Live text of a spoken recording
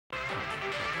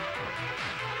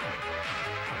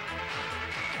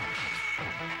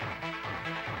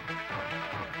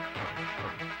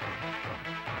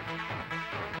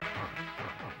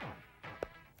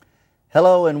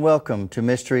Hello and welcome to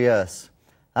Mystery Us.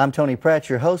 I'm Tony Pratt,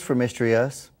 your host for Mystery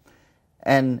Us,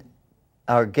 and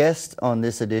our guest on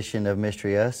this edition of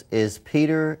Mystery Us is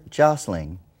Peter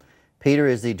Josling. Peter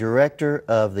is the director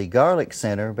of the Garlic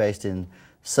Center based in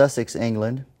Sussex,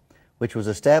 England, which was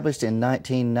established in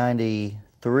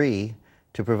 1993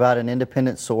 to provide an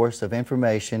independent source of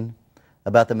information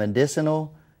about the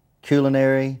medicinal,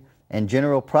 culinary, and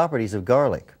general properties of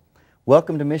garlic.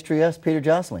 Welcome to Mystery Us, Peter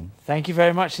Josling. Thank you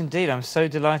very much indeed. I'm so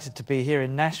delighted to be here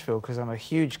in Nashville because I'm a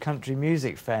huge country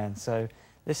music fan, so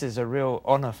this is a real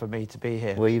honor for me to be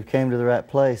here. Well, you came to the right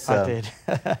place. I did.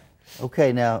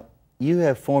 Okay, now you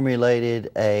have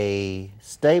formulated a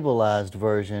stabilized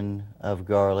version of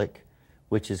garlic,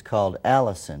 which is called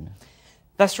Allicin.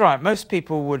 That's right. Most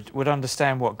people would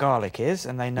understand what garlic is,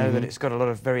 and they know that it's got a lot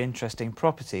of very interesting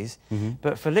properties.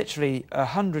 But for literally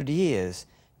 100 years,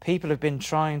 people have been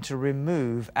trying to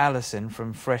remove allicin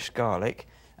from fresh garlic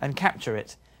and capture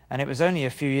it. And it was only a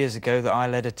few years ago that I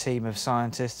led a team of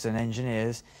scientists and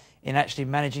engineers in actually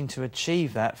managing to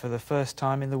achieve that for the first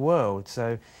time in the world.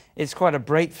 So it's quite a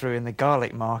breakthrough in the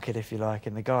garlic market, if you like,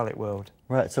 in the garlic world.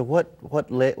 Right. So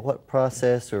what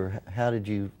process or how did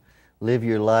you live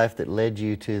your life that led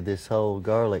you to this whole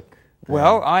garlic thing?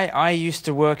 Well, I used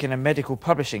to work in a medical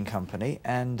publishing company,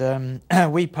 and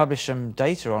we publish some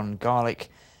data on garlic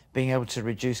being able to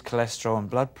reduce cholesterol and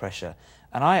blood pressure.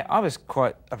 And I was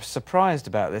quite surprised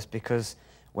about this because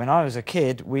when I was a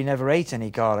kid, we never ate any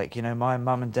garlic. You know, my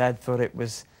mum and dad thought it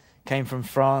came from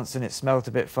France and it smelt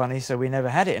a bit funny, so we never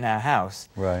had it in our house.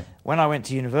 Right. When I went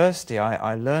to university,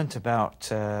 I learnt about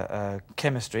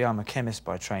chemistry. I'm a chemist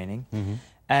by training.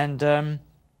 And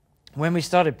when we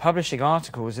started publishing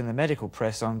articles in the medical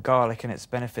press on garlic and its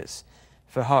benefits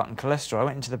for heart and cholesterol, I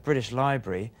went into the British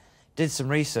Library, did some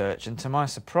research, and to my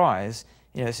surprise,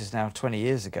 you know, this is now 20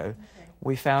 years ago,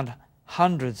 we found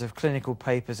hundreds of clinical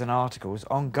papers and articles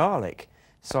on garlic.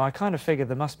 So I kind of figured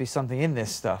there must be something in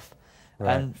this stuff.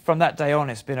 Right. And from that day on,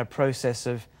 it's been a process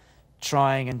of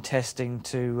trying and testing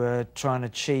to try and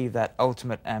achieve that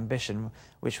ultimate ambition,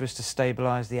 which was to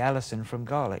stabilize the allicin from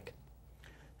garlic.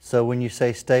 So when you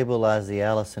say stabilize the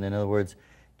allicin, in other words,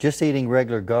 just eating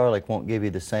regular garlic won't give you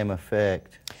the same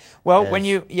effect. Well, when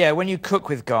you cook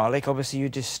with garlic, obviously you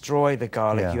destroy the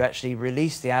garlic. Yeah. You actually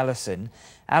release the allicin.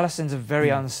 Allicin's a very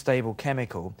unstable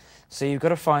chemical, so you've got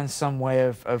to find some way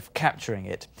of capturing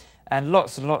it. And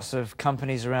lots of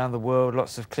companies around the world,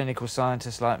 lots of clinical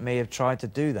scientists like me have tried to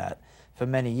do that for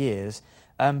many years,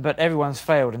 but everyone's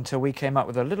failed until we came up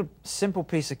with a little simple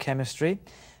piece of chemistry.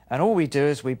 And all we do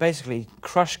is we basically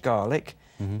crush garlic.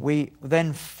 We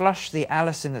then flush the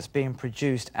allicin that's being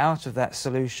produced out of that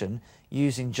solution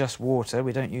using just water.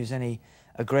 We don't use any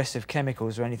aggressive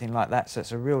chemicals or anything like that, so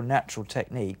it's a real natural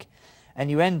technique. And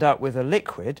you end up with a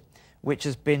liquid which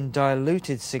has been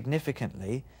diluted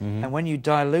significantly. And when you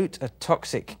dilute a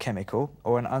toxic chemical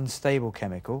or an unstable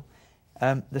chemical,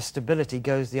 the stability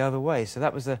goes the other way. So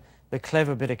that was the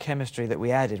clever bit of chemistry that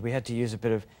we added. We had to use a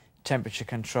bit of temperature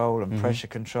control and pressure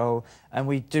control, and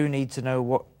we do need to know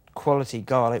what quality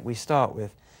garlic we start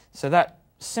with. So that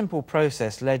simple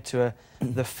process led to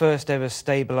the first ever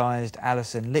stabilized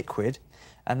allicin liquid,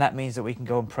 and that means that we can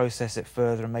go and process it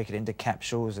further and make it into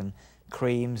capsules and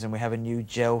creams, and we have a new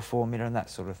gel formula and that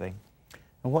sort of thing.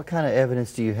 And what kind of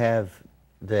evidence do you have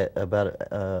about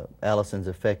allicin's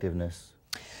effectiveness?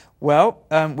 Well,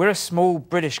 we're a small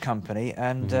British company,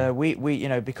 and we you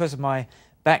know, because of my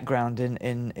background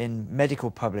in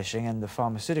medical publishing and the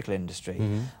pharmaceutical industry,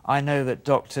 I know that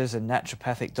doctors and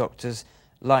naturopathic doctors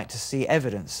like to see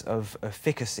evidence of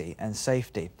efficacy and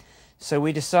safety. So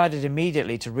we decided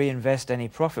immediately to reinvest any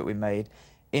profit we made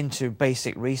into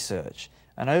basic research.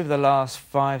 And over the last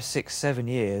 5, 6, 7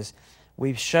 years,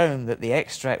 we've shown that the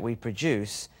extract we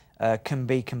produce can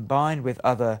be combined with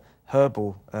other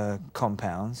herbal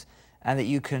compounds, and that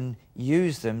you can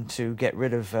use them to get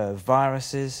rid of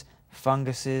viruses,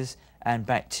 funguses and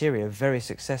bacteria very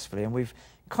successfully. And we've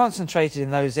concentrated in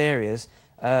those areas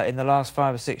in the last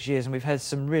 5 or 6 years, and we've had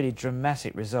some really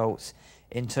dramatic results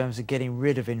in terms of getting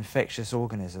rid of infectious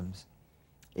organisms.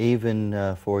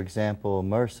 Even, for example,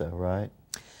 M.R.S.A, right?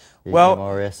 Well,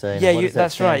 M.R.S.A. Yeah,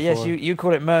 that's right. Yes, you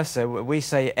call it M.R.S.A. We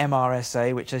say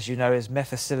M.R.S.A, which, as you know, is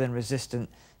methicillin-resistant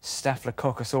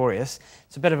Staphylococcus aureus.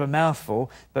 It's a bit of a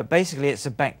mouthful, but basically it's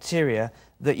a bacteria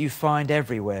that you find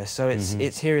everywhere. So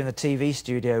it's here in the TV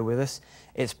studio with us.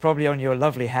 It's probably on your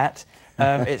lovely hat.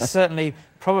 It's certainly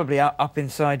probably up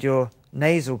inside your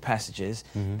nasal passages,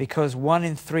 because 1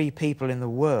 in 3 people in the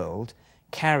world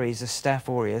carries a Staph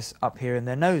aureus up here in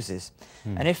their noses.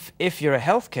 And if you're a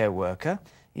healthcare worker,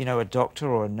 you know, a doctor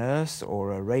or a nurse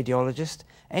or a radiologist,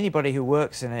 anybody who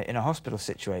works in a hospital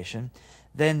situation,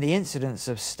 then the incidence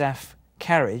of staph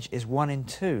carriage is 1 in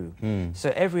 2.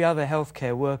 So every other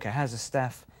healthcare worker has a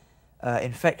staph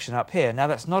infection up here. Now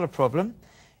that's not a problem.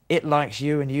 It likes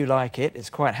you and you like it. It's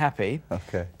quite happy.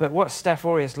 Okay. But what Staph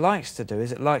aureus likes to do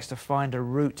is it likes to find a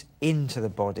route into the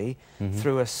body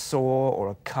through a sore or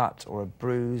a cut or a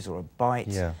bruise or a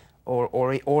bite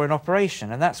or an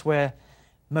operation. And that's where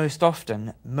most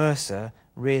often M.R.S.A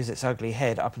rears its ugly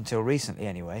head, up until recently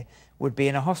anyway, would be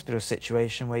in a hospital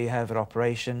situation where you have an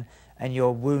operation and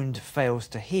your wound fails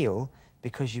to heal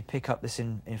because you pick up this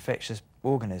infectious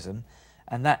organism.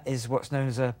 And that is what's known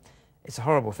as it's a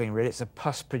horrible thing, really. It's a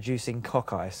pus-producing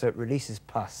cocci, so it releases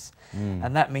pus.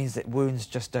 And that means that wounds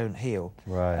just don't heal.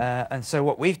 Right. And so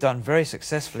what we've done very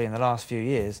successfully in the last few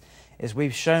years is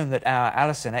we've shown that our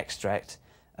Allicin extract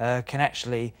can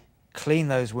actually clean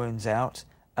those wounds out,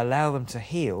 allow them to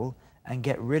heal, and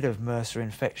get rid of M.R.S.A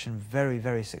infection very,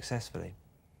 very successfully.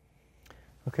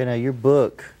 Okay, now your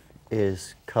book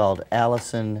is called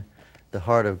Allicin, the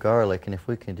Heart of Garlic, and if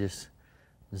we can just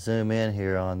zoom in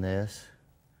here on this.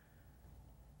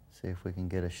 See if we can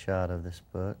get a shot of this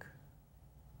book.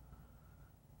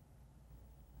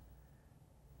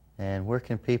 And where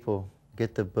can people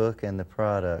get the book and the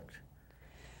product?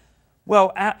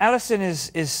 Well, Allicin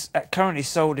is currently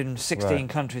sold in 16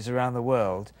 countries around the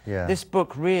world. This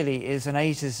book really is an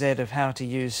A to Z of how to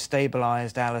use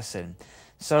stabilized Allicin.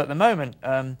 So at the moment,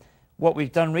 what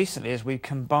we've done recently is we've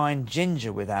combined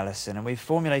ginger with Allicin, and we've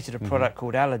formulated a product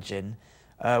called Allicin,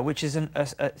 which is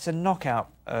it's a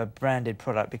knockout branded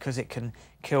product because it can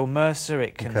kill M.R.S.A,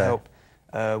 it can help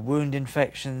wound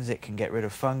infections, it can get rid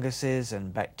of funguses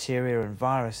and bacteria and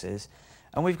viruses.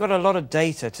 And we've got a lot of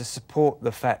data to support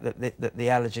the fact that the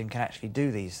allergen can actually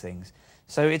do these things.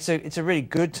 So it's a really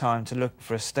good time to look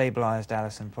for a stabilized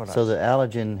Allicin product. So the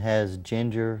allergen has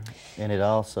ginger in it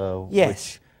also?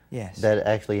 Yes. Yes. That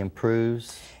actually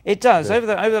improves? It does. Over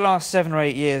the last 7 or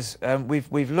 8 years,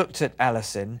 we've looked at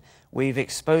Allicin. We've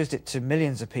exposed it to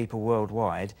millions of people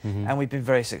worldwide, and we've been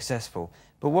very successful.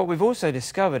 But what we've also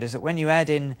discovered is that when you add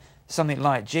in something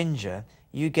like ginger,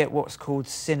 you get what's called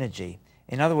synergy.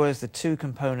 In other words, the two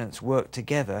components work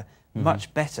together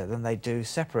much better than they do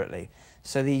separately.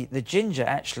 So the ginger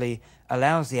actually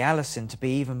allows the Allicin to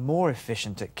be even more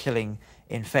efficient at killing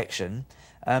infection.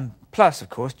 Plus, of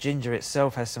course, ginger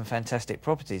itself has some fantastic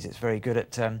properties. It's very good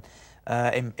at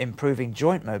improving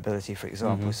joint mobility, for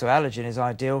example. So Allicin is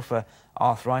ideal for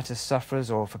arthritis sufferers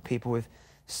or for people with,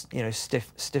 you know,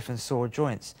 stiff and sore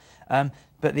joints.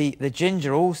 But the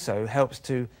ginger also helps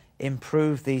to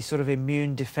improve the sort of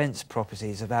immune defense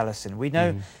properties of Allicin. We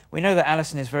know that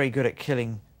Allicin is very good at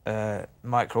killing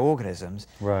microorganisms,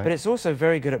 but it's also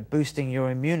very good at boosting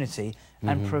your immunity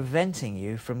and preventing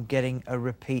you from getting a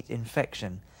repeat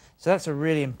infection. So that's a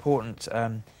really important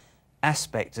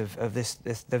aspect of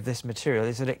this material,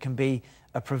 is that it can be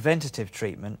a preventative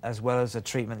treatment as well as a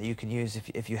treatment that you can use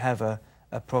if you have a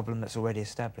problem that's already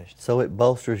established. So it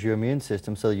bolsters your immune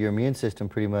system, so your immune system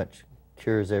pretty much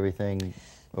cures everything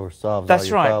or solves all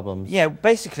your problems. Yeah,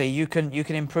 basically you can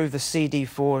improve the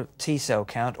CD4 T cell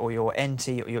count, or your NT,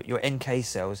 or your NK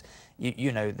cells,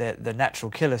 you know, the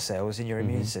natural killer cells in your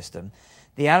immune system.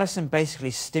 The Allicin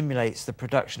basically stimulates the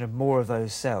production of more of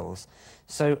those cells.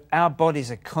 So our bodies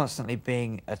are constantly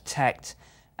being attacked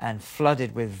and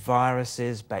flooded with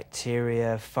viruses,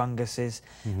 bacteria, funguses,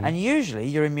 and usually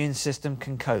your immune system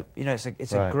can cope. You know,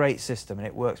 it's a great system and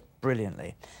it works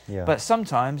brilliantly. But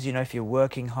sometimes, you know, if you're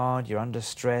working hard, you're under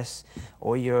stress,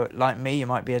 or you're like me, you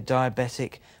might be a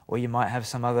diabetic, or you might have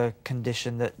some other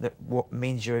condition that what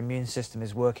means your immune system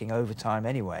is working overtime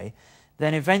anyway,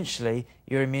 then eventually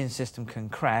your immune system can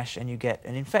crash and you get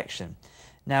an infection.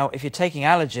 Now, if you're taking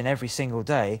allergen every single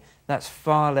day, that's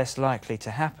far less likely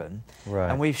to happen.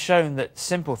 And we've shown that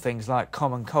simple things like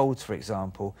common colds, for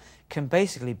example, can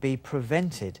basically be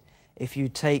prevented. If you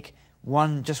take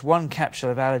just one capsule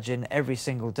of allergen every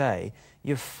single day,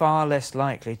 you're far less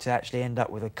likely to actually end up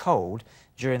with a cold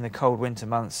during the cold winter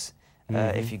months,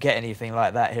 if you get anything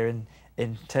like that here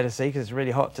in Tennessee, because it's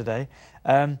really hot today.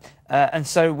 And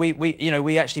so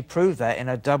we actually proved that in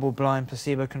a double-blind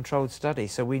placebo-controlled study.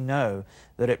 So we know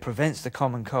that it prevents the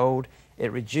common cold,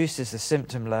 it reduces the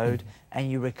symptom load,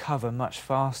 and you recover much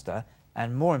faster.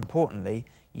 And more importantly,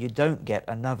 you don't get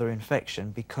another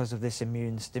infection because of this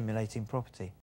immune-stimulating property.